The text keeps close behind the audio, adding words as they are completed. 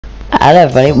Hello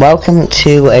everybody, welcome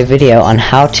to a video on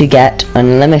how to get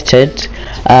unlimited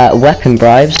weapon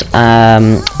bribes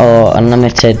or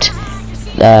unlimited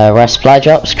supply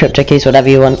drops, crypto keys, whatever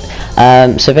you want.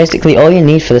 So basically all you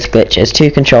need for this glitch is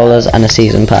 2 controllers and a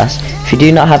season pass. If you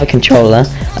do not have a controller,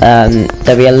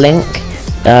 there'll be a link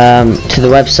to the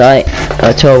website,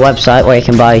 or to a website where you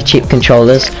can buy cheap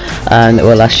controllers and it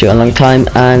will last you a long time,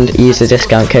 and use the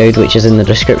discount code which is in the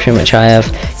description, which I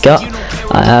have got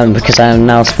because I am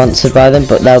now sponsored by them.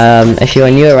 But if you are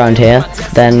new around here,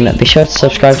 then be sure to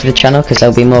subscribe to the channel because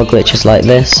there'll be more glitches like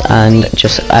this and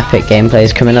just epic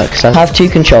gameplays coming up. Because I have 2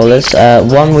 controllers,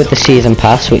 one with the season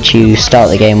pass which you start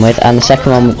the game with, and the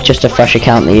second one with just a fresh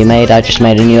account that you made. I just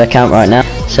made a new account right now,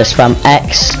 so spam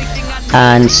X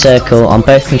and circle on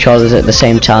both controllers at the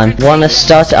same time. You want to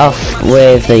start it off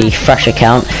with the fresh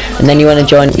account, and then you want to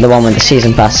join the one with the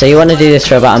season pass. So you want to do this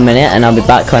for about a minute, and I'll be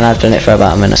back when I've done it for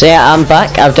about a minute. So yeah, I'm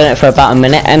back. I've done it for about a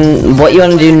minute, and what you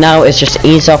want to do now is just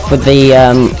ease off with the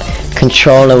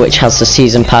controller which has the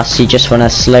season pass. You just want to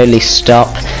slowly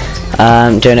stop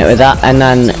doing it with that, and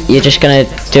then you're just going to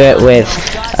do it with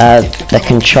the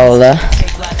controller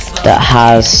that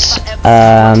has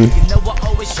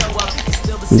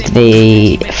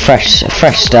the fresh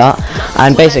start.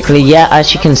 And basically, yeah,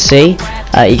 as you can see,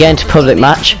 you go into public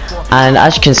match, and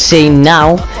as you can see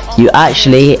now, you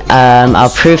actually I'll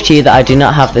prove to you that I do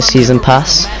not have the season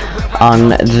pass on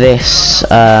this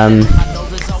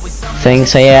thing.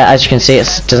 So yeah, as you can see, it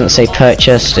doesn't say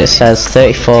purchased, it says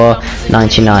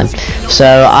 $34.99.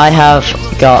 so I have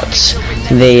got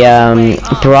the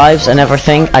bribes and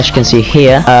everything, as you can see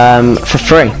here, for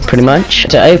free pretty much.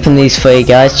 To open these for you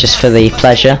guys just for the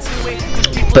pleasure,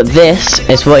 but this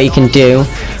is what you can do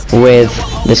with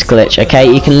this glitch. Okay,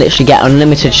 you can literally get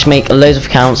unlimited, just make loads of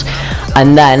accounts,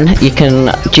 and then you can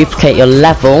duplicate your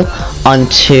level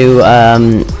onto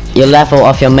your level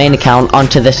off your main account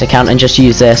onto this account and just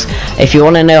use this. If you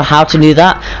want to know how to do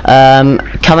that,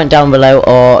 comment down below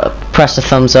or press the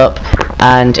thumbs up,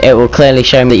 and it will clearly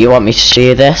show me that you want me to show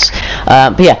you this.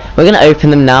 But yeah, we're going to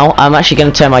open them now. I'm actually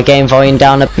going to turn my game volume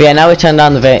down. But yeah, now we turn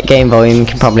down the game volume, you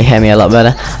can probably hear me a lot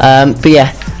better. But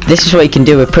yeah, this is what you can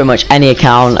do with pretty much any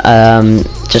account.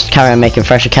 Just carry on making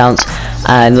fresh accounts,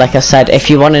 and like I said, if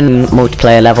you want a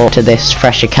multiplayer level to this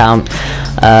fresh account,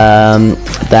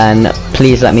 then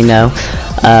please let me know.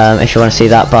 If you want to see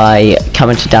that by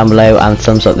commenting down below and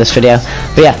thumbs up this video.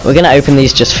 But yeah, we're gonna open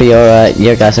these just for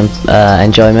your guys'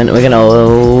 enjoyment. We're gonna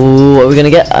what are we gonna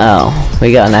get? Oh,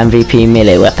 we got an MVP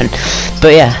melee weapon.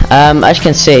 But yeah, as you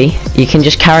can see, you can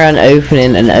just carry on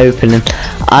opening and opening.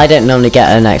 I don't normally get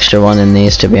an extra one in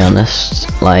these, to be honest.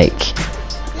 Like,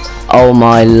 oh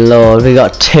my lord, we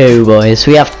got 2, boys.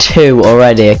 We have 2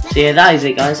 already. So yeah, that is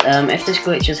it, guys. If this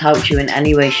glitch has helped you in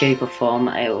any way, shape or form,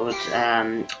 it would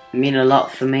mean a lot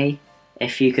for me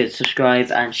if you could subscribe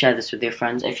and share this with your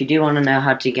friends. If you do want to know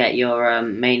how to get your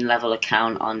main level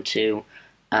account onto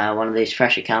one of these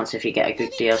fresh accounts, if you get a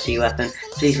good DLC weapon,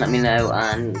 please let me know,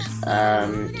 and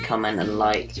comment and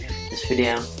like this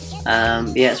video.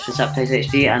 Yeah, it's been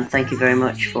ZAKPLAYZHD, and thank you very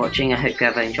much for watching. I hope you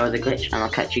ever enjoyed the glitch, and I'll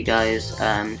catch you guys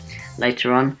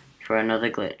later on for another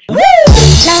glitch.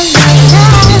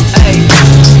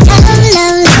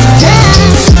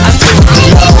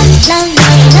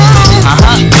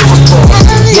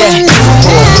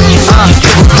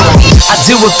 I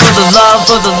do it for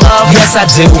the love, yes I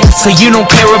do. So you don't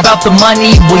care about the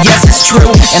money, well yes it's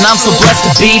true. And I'm so blessed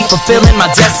to be fulfilling my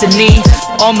destiny.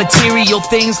 All material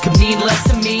things could mean less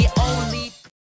to me.